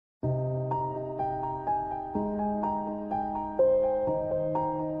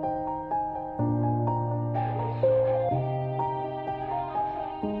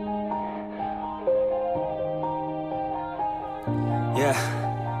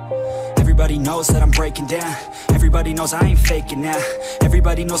Everybody knows that I'm breaking down. Everybody knows I ain't faking now.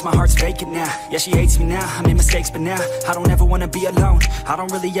 Everybody knows my heart's vacant now. Yeah, she hates me now, I made mistakes, but now I don't ever wanna be alone. I don't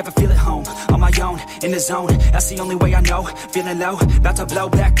really ever feel at home. On my own, in the zone, that's the only way I know. Feeling low, about to blow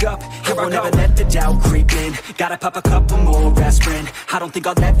back up. Here I won't ever let the doubt creep in. Gotta pop a couple more aspirin. I don't think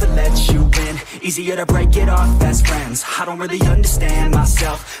I'll ever let you in. Easier to break it off as friends. I don't really understand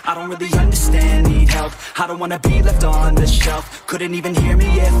myself. I don't really understand, need help. I don't wanna be left on the shelf. Couldn't even hear me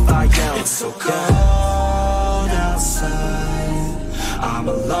if I yelled. It's so cold outside, I'm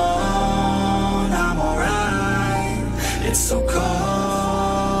alone, I'm alright. It's so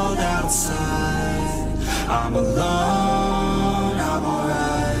cold outside, I'm alone, I'm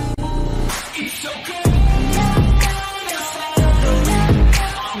alright. It's so cold.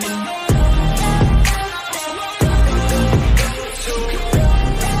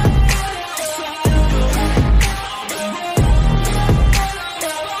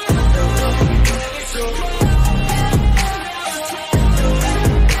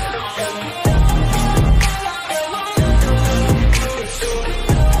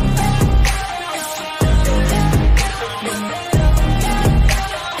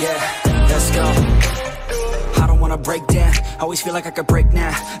 Break down, always feel like I could break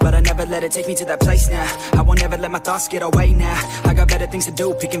now, but I never let it take me to that place now. I won't ever let my thoughts get away now. I got better things to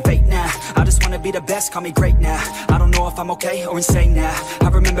do, picking fate now. I just wanna be the best, call me great now. I don't know if I'm okay or insane now. I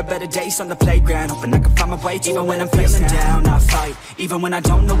remember better days on the playground, hoping I can find my way to even when I'm feeling down, I fight, even when I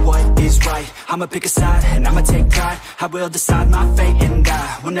don't know what is right. I'ma pick a side, and I'ma take pride. I will decide my fate, and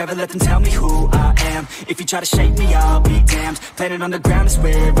I will never let them tell me who I am. If you try to shake me, I'll be damned. Planet on the ground is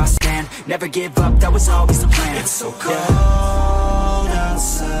where I stand. Never give up, that was always the plan. It's so cold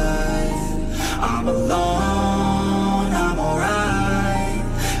outside, I'm alone, I'm alright.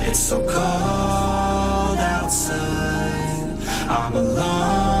 It's so cold outside, I'm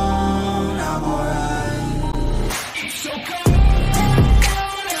alone.